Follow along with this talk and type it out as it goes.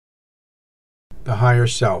The higher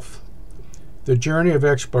self. The journey of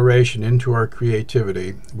exploration into our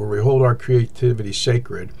creativity, where we hold our creativity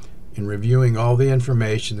sacred, in reviewing all the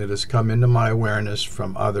information that has come into my awareness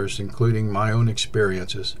from others, including my own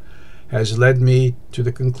experiences, has led me to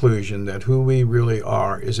the conclusion that who we really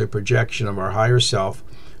are is a projection of our higher self,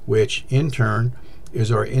 which, in turn,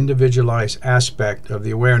 is our individualized aspect of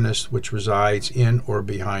the awareness which resides in or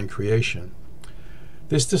behind creation.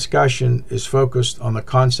 This discussion is focused on the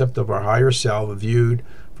concept of our higher self viewed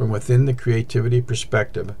from within the creativity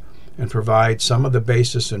perspective and provides some of the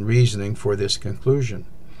basis and reasoning for this conclusion.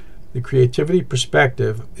 The creativity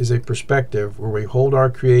perspective is a perspective where we hold our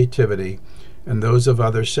creativity and those of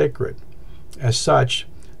others sacred. As such,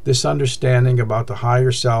 this understanding about the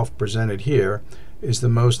higher self presented here is the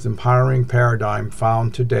most empowering paradigm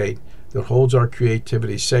found to date that holds our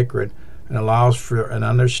creativity sacred and allows for an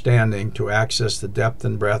understanding to access the depth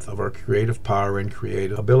and breadth of our creative power and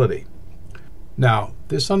creative ability. Now,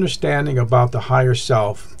 this understanding about the higher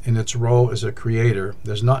self in its role as a creator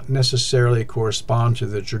does not necessarily correspond to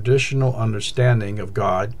the traditional understanding of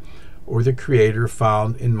God or the creator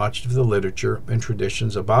found in much of the literature and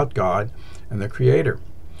traditions about God and the creator.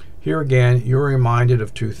 Here again, you're reminded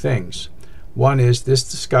of two things. One is this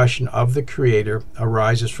discussion of the creator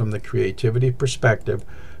arises from the creativity perspective,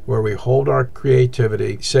 where we hold our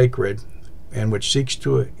creativity sacred and which seeks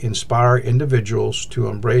to inspire individuals to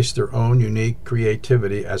embrace their own unique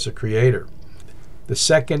creativity as a creator. The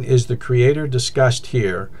second is the creator discussed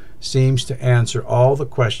here seems to answer all the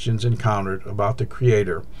questions encountered about the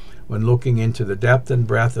creator when looking into the depth and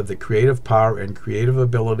breadth of the creative power and creative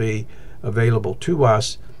ability available to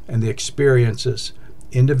us and the experiences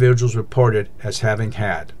individuals reported as having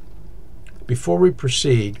had. Before we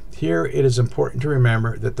proceed, here it is important to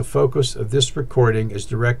remember that the focus of this recording is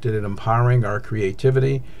directed at empowering our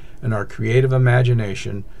creativity and our creative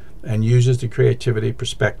imagination and uses the creativity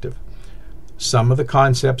perspective. Some of the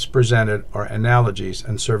concepts presented are analogies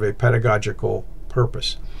and serve a pedagogical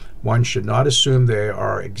purpose. One should not assume they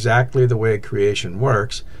are exactly the way creation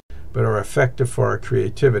works, but are effective for our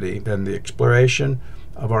creativity and the exploration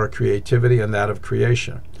of our creativity and that of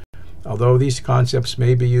creation. Although these concepts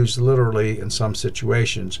may be used literally in some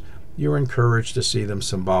situations, you are encouraged to see them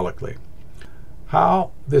symbolically.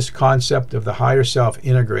 How this concept of the higher self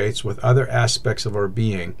integrates with other aspects of our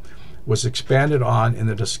being was expanded on in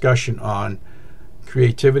the discussion on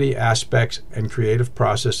creativity aspects and creative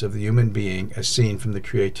process of the human being as seen from the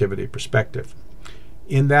creativity perspective.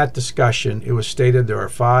 In that discussion, it was stated there are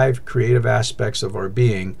 5 creative aspects of our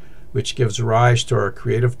being which gives rise to our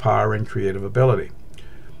creative power and creative ability.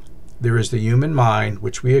 There is the human mind,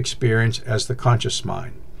 which we experience as the conscious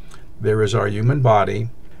mind. There is our human body,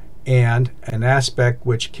 and an aspect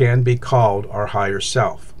which can be called our higher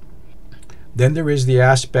self. Then there is the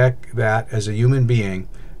aspect that, as a human being,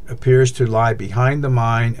 appears to lie behind the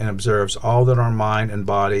mind and observes all that our mind and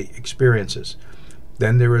body experiences.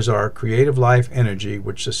 Then there is our creative life energy,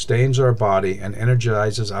 which sustains our body and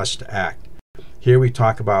energizes us to act. Here we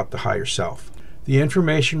talk about the higher self. The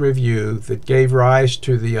information review that gave rise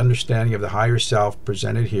to the understanding of the higher self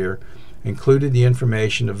presented here included the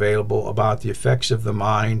information available about the effects of the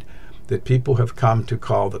mind that people have come to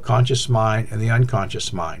call the conscious mind and the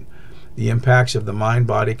unconscious mind, the impacts of the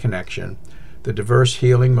mind-body connection, the diverse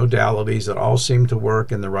healing modalities that all seem to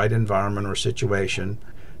work in the right environment or situation,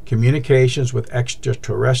 communications with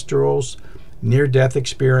extraterrestrials, near-death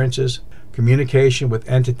experiences, communication with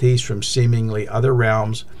entities from seemingly other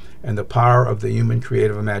realms, and the power of the human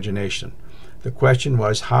creative imagination. The question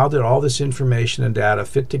was, how did all this information and data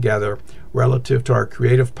fit together relative to our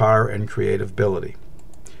creative power and creative ability?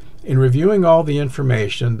 In reviewing all the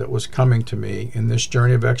information that was coming to me in this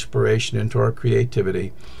journey of exploration into our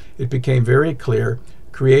creativity, it became very clear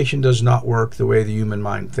creation does not work the way the human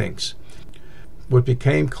mind thinks. What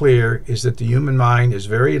became clear is that the human mind is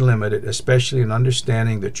very limited, especially in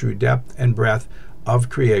understanding the true depth and breadth of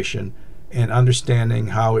creation and understanding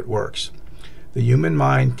how it works. The human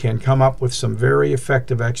mind can come up with some very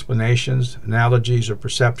effective explanations, analogies, or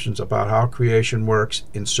perceptions about how creation works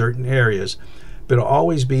in certain areas, but it'll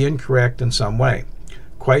always be incorrect in some way.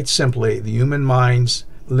 Quite simply, the human mind's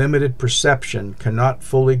limited perception cannot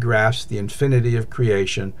fully grasp the infinity of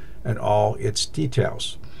creation and all its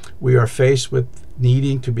details. We are faced with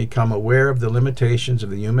needing to become aware of the limitations of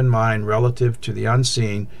the human mind relative to the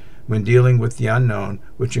unseen when dealing with the unknown,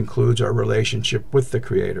 which includes our relationship with the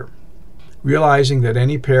Creator. Realizing that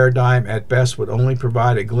any paradigm at best would only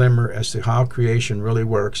provide a glimmer as to how creation really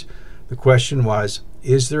works, the question was,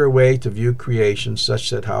 is there a way to view creation such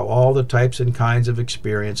that how all the types and kinds of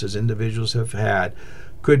experiences individuals have had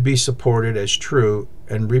could be supported as true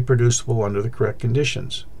and reproducible under the correct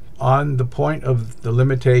conditions. On the point of the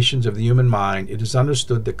limitations of the human mind, it is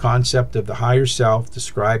understood the concept of the higher self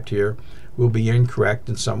described here will be incorrect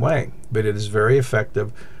in some way, but it is very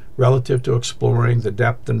effective relative to exploring the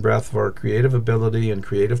depth and breadth of our creative ability and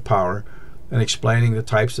creative power and explaining the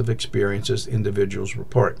types of experiences individuals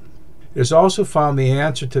report. It is also found the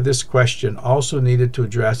answer to this question also needed to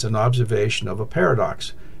address an observation of a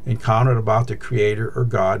paradox encountered about the Creator or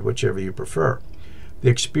God, whichever you prefer. The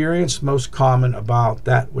experience most common about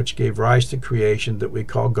that which gave rise to creation that we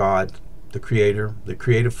call God, the Creator, the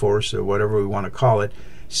creative force, or whatever we want to call it,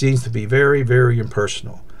 seems to be very, very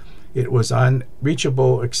impersonal. It was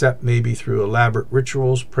unreachable except maybe through elaborate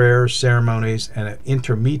rituals, prayers, ceremonies, and an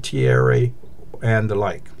intermediary and the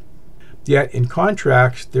like. Yet, in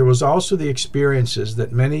contrast, there was also the experiences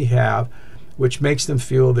that many have which makes them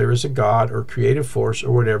feel there is a God or creative force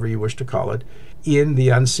or whatever you wish to call it in the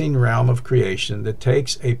unseen realm of creation that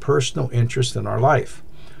takes a personal interest in our life.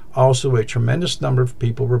 Also, a tremendous number of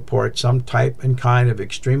people report some type and kind of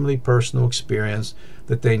extremely personal experience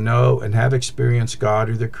that they know and have experienced God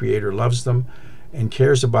or the Creator loves them and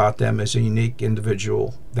cares about them as a unique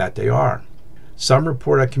individual that they are. Some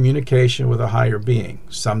report a communication with a higher being.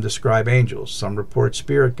 Some describe angels. Some report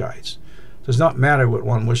spirit guides. It does not matter what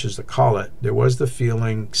one wishes to call it. There was the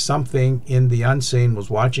feeling something in the unseen was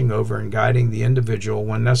watching over and guiding the individual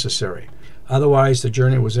when necessary. Otherwise, the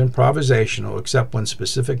journey was improvisational, except when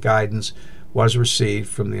specific guidance was received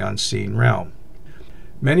from the unseen realm.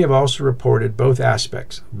 Many have also reported both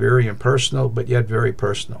aspects, very impersonal but yet very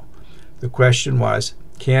personal. The question was,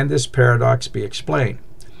 can this paradox be explained?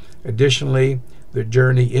 Additionally, the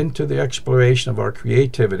journey into the exploration of our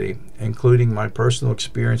creativity, including my personal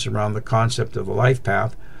experience around the concept of the life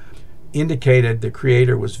path, indicated the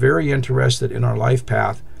Creator was very interested in our life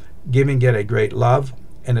path, giving it a great love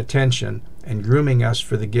and attention and grooming us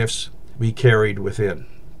for the gifts we carried within.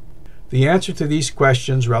 The answer to these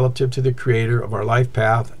questions relative to the Creator of our life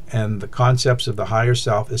path and the concepts of the higher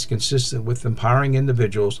self is consistent with empowering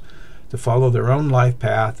individuals to follow their own life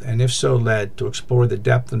path, and if so led, to explore the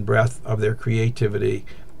depth and breadth of their creativity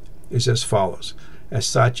is as follows. As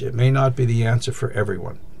such, it may not be the answer for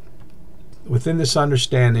everyone. Within this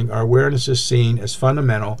understanding, our awareness is seen as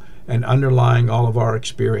fundamental and underlying all of our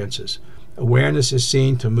experiences. Awareness is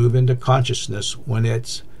seen to move into consciousness when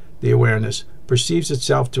the awareness, perceives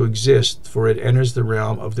itself to exist, for it enters the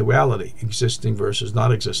realm of duality, existing versus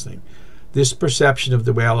not existing. This perception of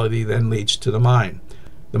duality then leads to the mind.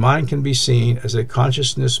 The mind can be seen as a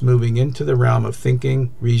consciousness moving into the realm of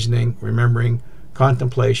thinking, reasoning, remembering,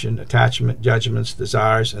 contemplation, attachment, judgments,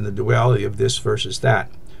 desires, and the duality of this versus that.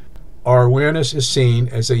 Our awareness is seen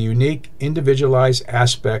as a unique, individualized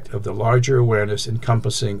aspect of the larger awareness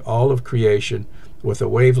encompassing all of creation with a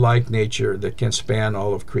wave-like nature that can span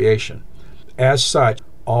all of creation. As such,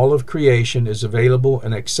 all of creation is available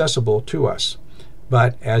and accessible to us,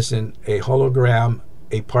 but as in a hologram,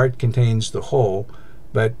 a part contains the whole,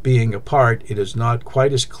 but being a part, it is not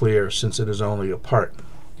quite as clear since it is only a part.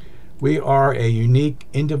 We are a unique,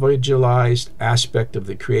 individualized aspect of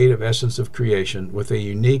the creative essence of creation with a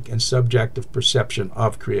unique and subjective perception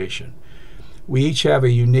of creation. We each have a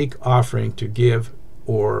unique offering to give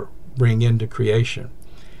or bring into creation.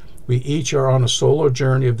 We each are on a solo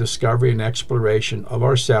journey of discovery and exploration of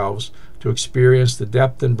ourselves to experience the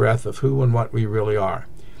depth and breadth of who and what we really are.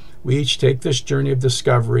 We each take this journey of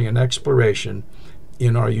discovery and exploration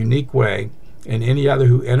in our unique way, and any other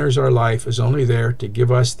who enters our life is only there to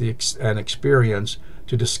give us an experience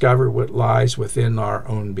to discover what lies within our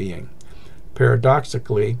own being.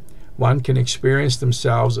 Paradoxically, one can experience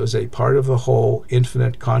themselves as a part of the whole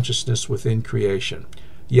infinite consciousness within creation.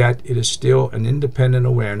 Yet it is still an independent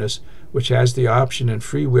awareness which has the option and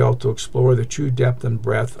free will to explore the true depth and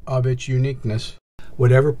breadth of its uniqueness.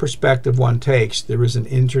 Whatever perspective one takes, there is an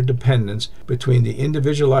interdependence between the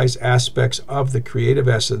individualized aspects of the creative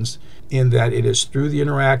essence, in that it is through the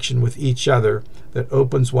interaction with each other that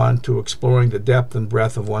opens one to exploring the depth and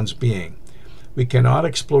breadth of one's being. We cannot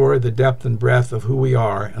explore the depth and breadth of who we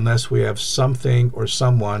are unless we have something or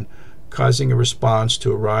someone causing a response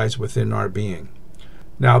to arise within our being.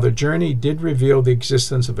 Now, the journey did reveal the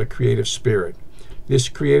existence of a creative spirit. This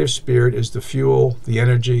creative spirit is the fuel, the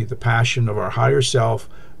energy, the passion of our higher self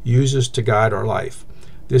uses to guide our life.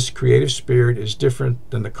 This creative spirit is different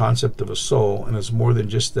than the concept of a soul and is more than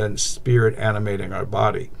just that spirit animating our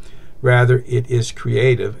body. Rather, it is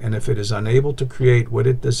creative, and if it is unable to create what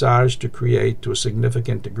it desires to create to a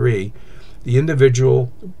significant degree, the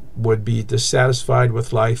individual would be dissatisfied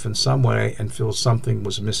with life in some way and feel something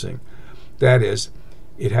was missing. That is,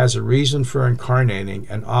 It has a reason for incarnating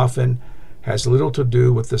and often has little to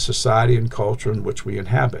do with the society and culture in which we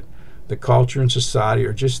inhabit. The culture and society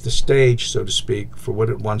are just the stage, so to speak, for what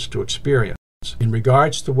it wants to experience. In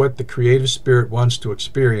regards to what the creative spirit wants to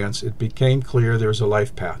experience, it became clear there is a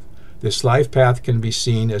life path. This life path can be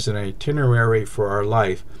seen as an itinerary for our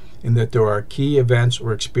life, in that there are key events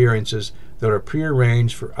or experiences that are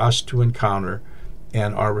prearranged for us to encounter,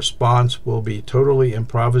 and our response will be totally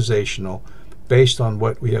improvisational based on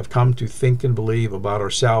what we have come to think and believe about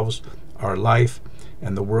ourselves, our life,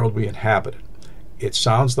 and the world we inhabit. It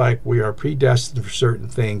sounds like we are predestined for certain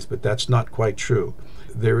things, but that's not quite true.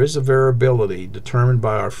 There is a variability determined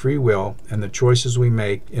by our free will and the choices we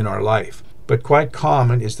make in our life. But quite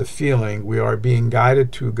common is the feeling we are being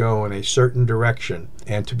guided to go in a certain direction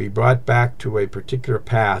and to be brought back to a particular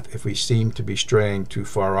path if we seem to be straying too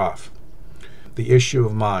far off. The issue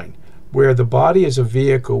of mind. Where the body is a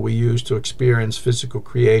vehicle we use to experience physical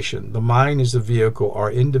creation, the mind is the vehicle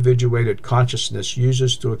our individuated consciousness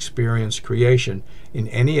uses to experience creation in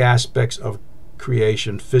any aspects of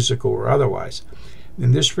creation, physical or otherwise.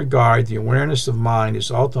 In this regard, the awareness of mind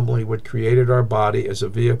is ultimately what created our body as a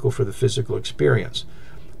vehicle for the physical experience.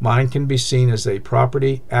 Mind can be seen as a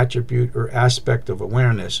property, attribute, or aspect of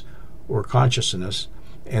awareness or consciousness,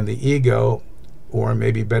 and the ego, or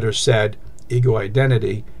maybe better said, ego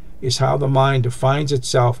identity, is how the mind defines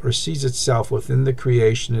itself or sees itself within the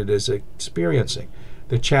creation it is experiencing.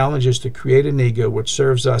 The challenge is to create an ego which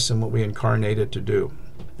serves us in what we incarnated to do.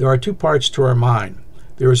 There are two parts to our mind.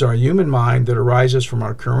 There is our human mind that arises from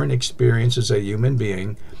our current experience as a human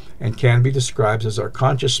being and can be described as our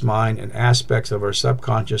conscious mind and aspects of our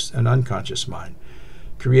subconscious and unconscious mind.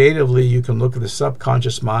 Creatively, you can look at the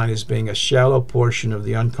subconscious mind as being a shallow portion of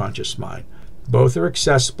the unconscious mind. Both are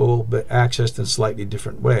accessible but accessed in slightly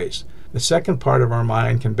different ways. The second part of our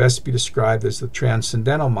mind can best be described as the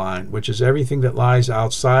transcendental mind, which is everything that lies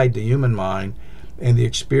outside the human mind and the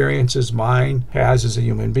experiences mind has as a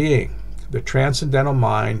human being. The transcendental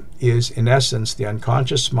mind is, in essence, the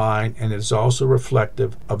unconscious mind, and it is also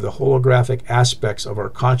reflective of the holographic aspects of our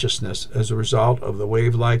consciousness as a result of the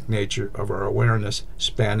wave-like nature of our awareness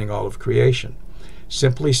spanning all of creation.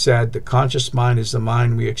 Simply said, the conscious mind is the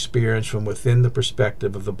mind we experience from within the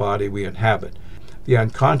perspective of the body we inhabit. The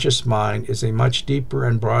unconscious mind is a much deeper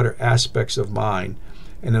and broader aspects of mind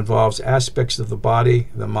and involves aspects of the body,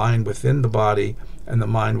 the mind within the body, and the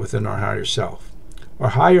mind within our higher self. Our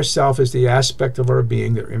higher self is the aspect of our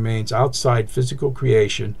being that remains outside physical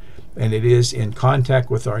creation, and it is in contact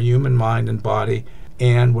with our human mind and body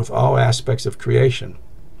and with all aspects of creation.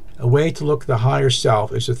 A way to look at the higher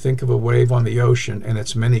self is to think of a wave on the ocean and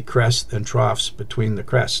its many crests and troughs between the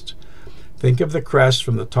crests. Think of the crest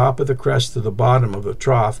from the top of the crest to the bottom of the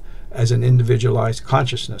trough as an individualized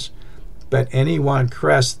consciousness. But any one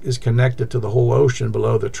crest is connected to the whole ocean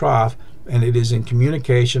below the trough, and it is in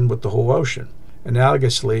communication with the whole ocean.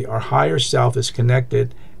 Analogously, our higher self is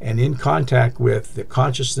connected and in contact with the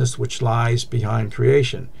consciousness which lies behind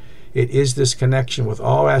creation. It is this connection with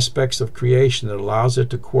all aspects of creation that allows it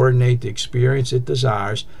to coordinate the experience it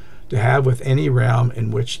desires to have with any realm in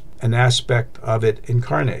which an aspect of it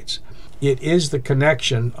incarnates. It is the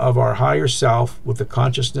connection of our higher self with the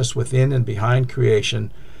consciousness within and behind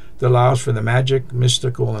creation that allows for the magic,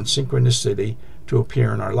 mystical, and synchronicity to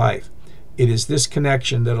appear in our life. It is this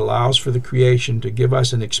connection that allows for the creation to give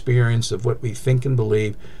us an experience of what we think and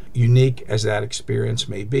believe, unique as that experience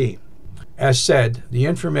may be. As said, the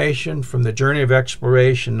information from the journey of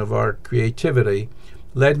exploration of our creativity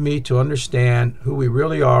led me to understand who we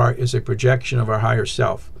really are is a projection of our higher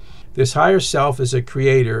self. This higher self is a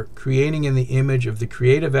creator, creating in the image of the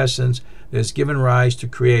creative essence that has given rise to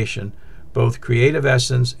creation, both creative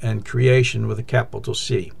essence and creation with a capital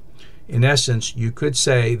C. In essence, you could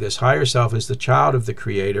say this higher self is the child of the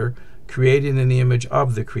Creator, created in the image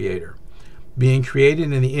of the Creator. Being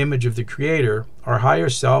created in the image of the Creator, our higher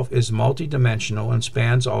self is multidimensional and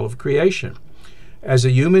spans all of creation. As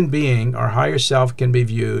a human being, our higher self can be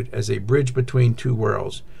viewed as a bridge between two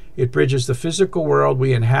worlds. It bridges the physical world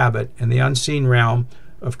we inhabit and the unseen realm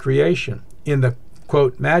of creation. In the,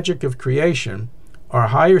 quote, magic of creation, our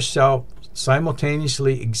higher self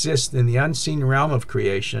simultaneously exists in the unseen realm of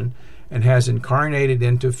creation and has incarnated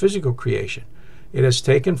into physical creation. It has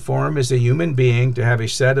taken form as a human being to have a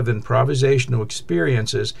set of improvisational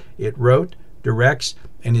experiences it wrote, directs,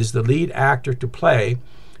 and is the lead actor to play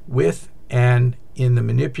with and in the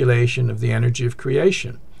manipulation of the energy of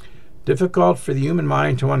creation. Difficult for the human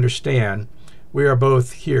mind to understand, we are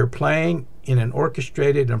both here playing in an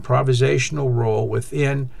orchestrated improvisational role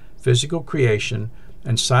within physical creation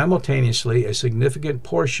and simultaneously a significant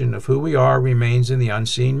portion of who we are remains in the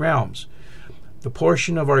unseen realms. The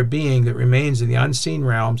portion of our being that remains in the unseen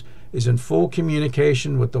realms is in full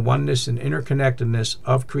communication with the oneness and interconnectedness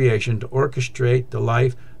of creation to orchestrate the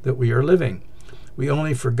life that we are living. We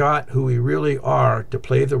only forgot who we really are to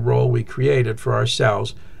play the role we created for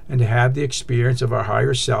ourselves and to have the experience of our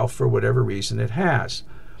higher self for whatever reason it has.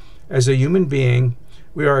 As a human being,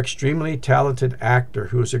 we are an extremely talented actor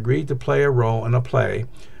who has agreed to play a role in a play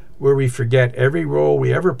where we forget every role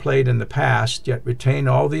we ever played in the past, yet retain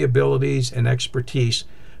all the abilities and expertise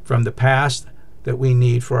from the past that we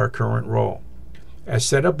need for our current role. As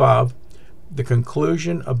said above, the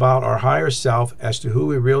conclusion about our higher self as to who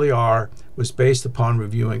we really are was based upon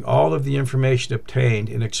reviewing all of the information obtained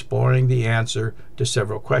in exploring the answer to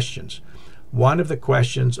several questions. One of the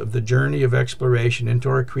questions of the journey of exploration into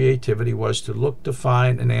our creativity was to look to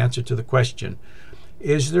find an answer to the question,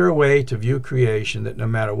 is there a way to view creation that no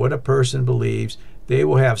matter what a person believes, they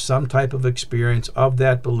will have some type of experience of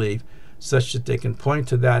that belief such that they can point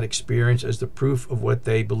to that experience as the proof of what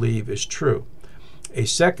they believe is true? A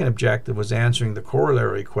second objective was answering the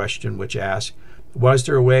corollary question, which asked, was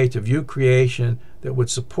there a way to view creation that would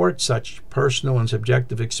support such personal and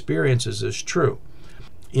subjective experiences as true?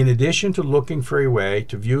 In addition to looking for a way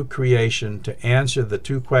to view creation to answer the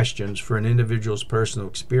two questions for an individual's personal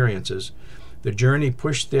experiences, the journey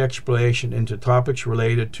pushed the exploration into topics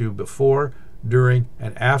related to before, during,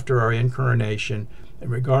 and after our incarnation in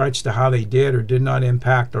regards to how they did or did not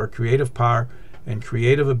impact our creative power and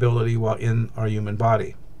creative ability while in our human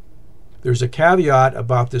body. There's a caveat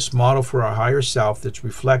about this model for our higher self that's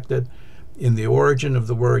reflected in the origin of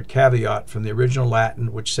the word caveat from the original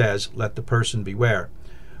Latin, which says, let the person beware.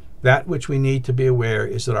 That which we need to be aware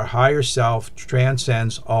is that our higher self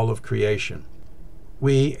transcends all of creation.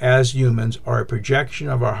 We, as humans, are a projection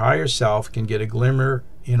of our higher self, can get a glimmer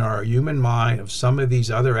in our human mind of some of these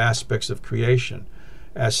other aspects of creation.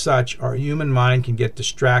 As such, our human mind can get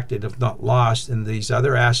distracted, if not lost, in these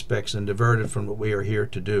other aspects and diverted from what we are here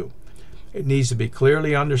to do. It needs to be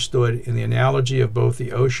clearly understood in the analogy of both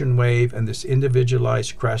the ocean wave and this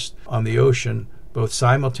individualized crest on the ocean. Both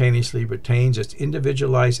simultaneously retains its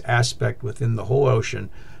individualized aspect within the whole ocean,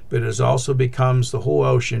 but it also becomes the whole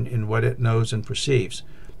ocean in what it knows and perceives.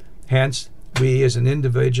 Hence, we as an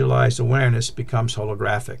individualized awareness becomes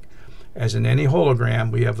holographic. As in any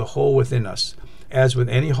hologram, we have the whole within us. As with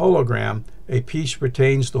any hologram, a piece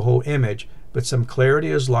retains the whole image, but some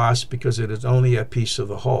clarity is lost because it is only a piece of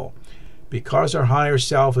the whole. Because our higher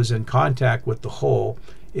self is in contact with the whole,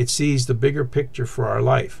 it sees the bigger picture for our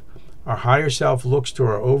life. Our higher self looks to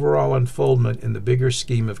our overall unfoldment in the bigger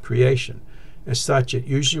scheme of creation. As such, it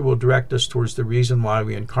usually will direct us towards the reason why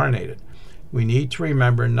we incarnated. We need to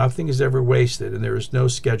remember nothing is ever wasted and there is no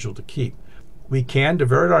schedule to keep. We can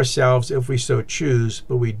divert ourselves if we so choose,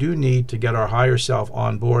 but we do need to get our higher self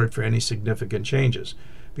on board for any significant changes.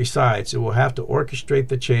 Besides, it will have to orchestrate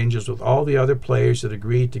the changes with all the other players that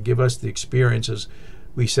agreed to give us the experiences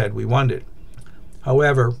we said we wanted.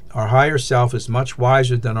 However, our higher self is much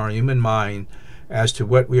wiser than our human mind as to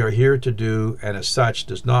what we are here to do, and as such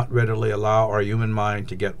does not readily allow our human mind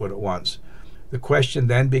to get what it wants. The question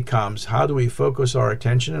then becomes, how do we focus our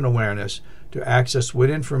attention and awareness to access what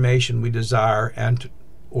information we desire and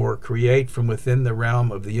or create from within the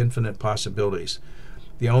realm of the infinite possibilities?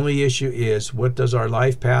 The only issue is, what does our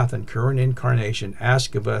life path and current incarnation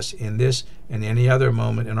ask of us in this and any other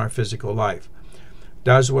moment in our physical life?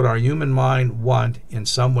 Does what our human mind want in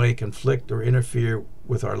some way conflict or interfere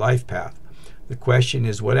with our life path? The question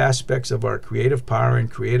is, what aspects of our creative power and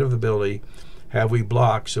creative ability have we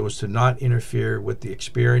blocked so as to not interfere with the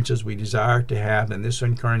experiences we desire to have in this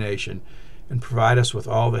incarnation and provide us with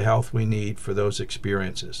all the health we need for those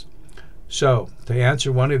experiences? So, to answer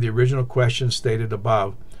one of the original questions stated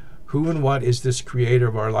above, who and what is this creator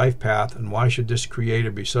of our life path, and why should this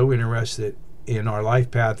creator be so interested in our life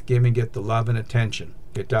path, giving it the love and attention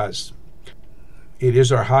it does? It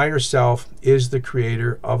is our higher self, is the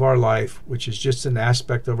creator of our life, which is just an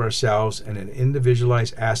aspect of ourselves and an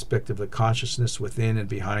individualized aspect of the consciousness within and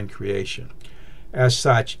behind creation. As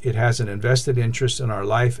such, it has an invested interest in our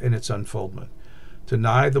life and its unfoldment. To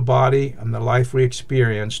deny the body and the life we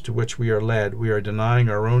experience to which we are led, we are denying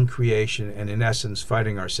our own creation and in essence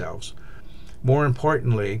fighting ourselves. More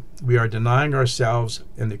importantly, we are denying ourselves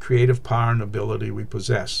and the creative power and ability we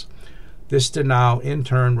possess. This denial in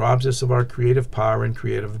turn robs us of our creative power and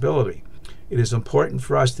creative ability. It is important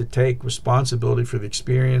for us to take responsibility for the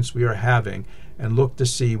experience we are having and look to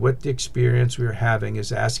see what the experience we are having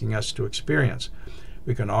is asking us to experience.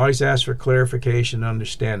 We can always ask for clarification and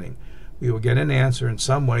understanding. We will get an answer in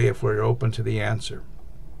some way if we're open to the answer.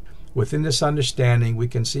 Within this understanding, we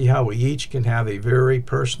can see how we each can have a very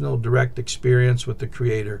personal, direct experience with the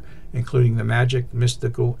Creator, including the magic,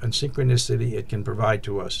 mystical, and synchronicity it can provide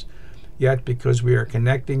to us. Yet, because we are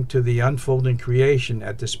connecting to the unfolding creation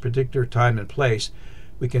at this particular time and place,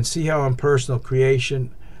 we can see how impersonal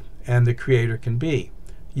creation and the Creator can be.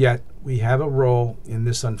 Yet, we have a role in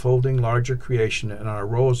this unfolding larger creation, and our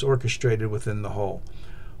role is orchestrated within the whole.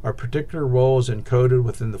 Our particular role is encoded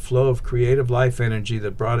within the flow of creative life energy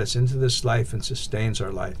that brought us into this life and sustains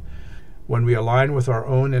our life. When we align with our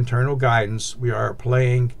own internal guidance, we are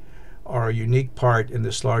playing our unique part in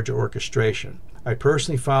this larger orchestration. I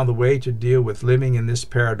personally found the way to deal with living in this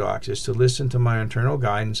paradox is to listen to my internal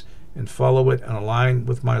guidance and follow it and align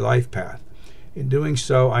with my life path. In doing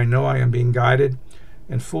so, I know I am being guided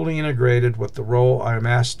and fully integrated with the role I am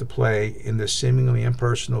asked to play in this seemingly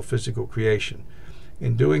impersonal physical creation.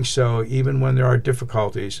 In doing so, even when there are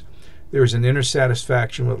difficulties, there is an inner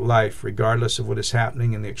satisfaction with life, regardless of what is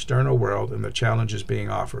happening in the external world and the challenges being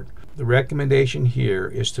offered. The recommendation here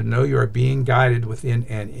is to know you are being guided within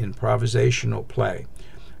an improvisational play.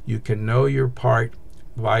 You can know your part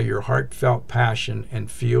by your heartfelt passion and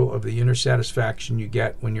feel of the inner satisfaction you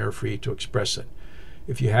get when you're free to express it.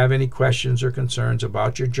 If you have any questions or concerns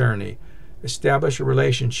about your journey, establish a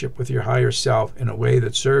relationship with your higher self in a way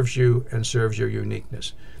that serves you and serves your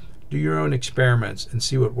uniqueness. Do your own experiments and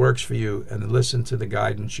see what works for you, and listen to the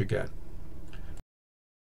guidance you get.